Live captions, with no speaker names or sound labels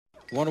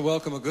Want to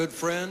welcome a good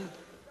friend,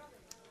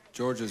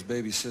 Georgia's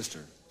baby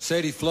sister,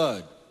 Sadie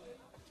Flood.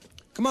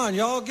 Come on,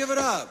 y'all, give it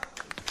up.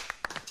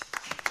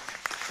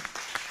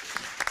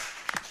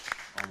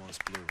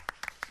 Almost Blue.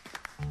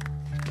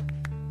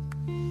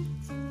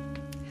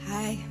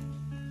 Hi.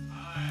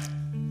 Hi.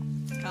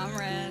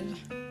 Comrade.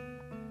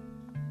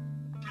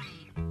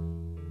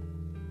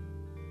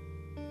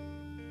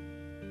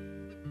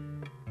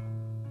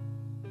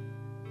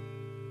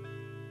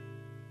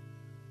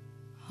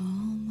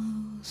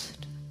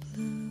 Almost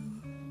blue.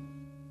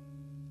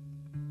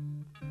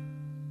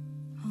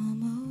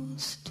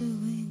 Almost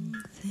doing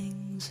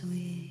things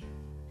we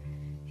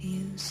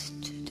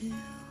used to do.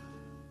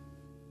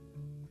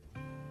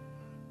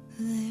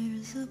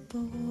 There's a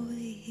boy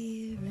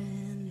here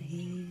and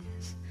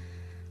he's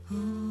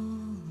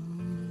almost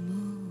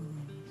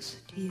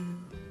you.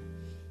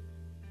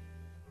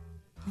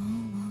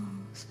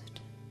 Almost.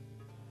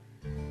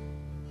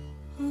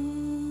 All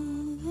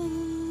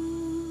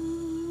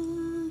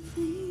the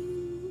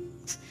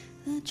things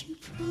that you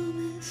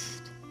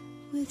promised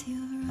with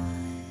your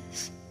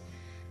eyes,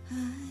 I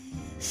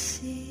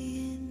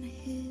see in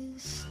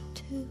his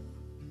too.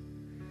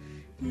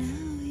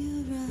 Now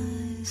your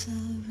eyes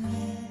are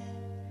red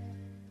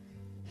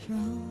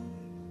from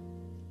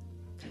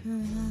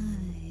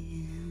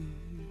crying.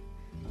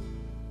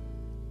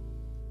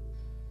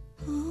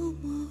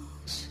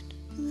 Almost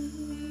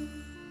blue.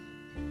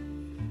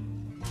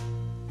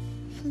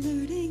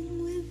 Flirting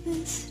with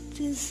this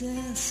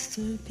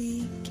disaster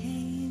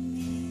became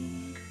me.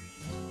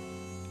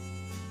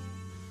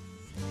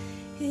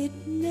 It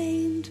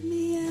named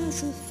me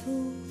as a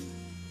fool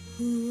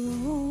who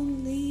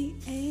only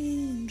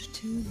aimed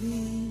to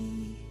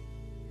be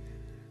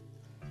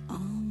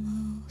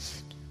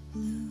almost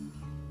blue.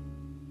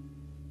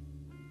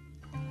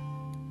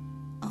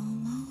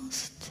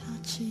 Almost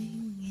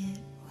touching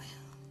it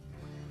will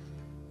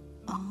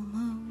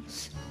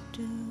almost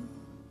do.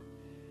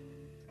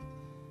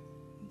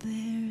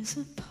 There's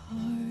a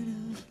part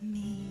of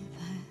me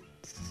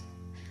that's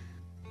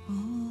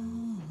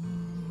always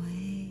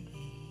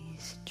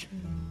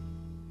true.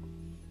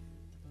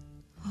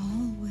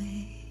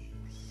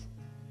 Always.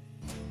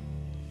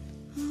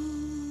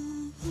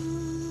 All the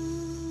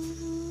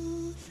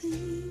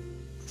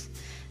things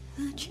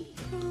that you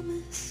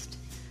promised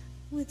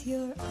with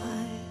your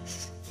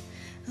eyes,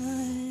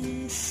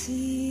 I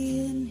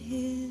see in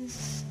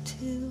his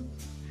too.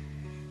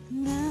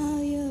 Now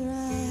your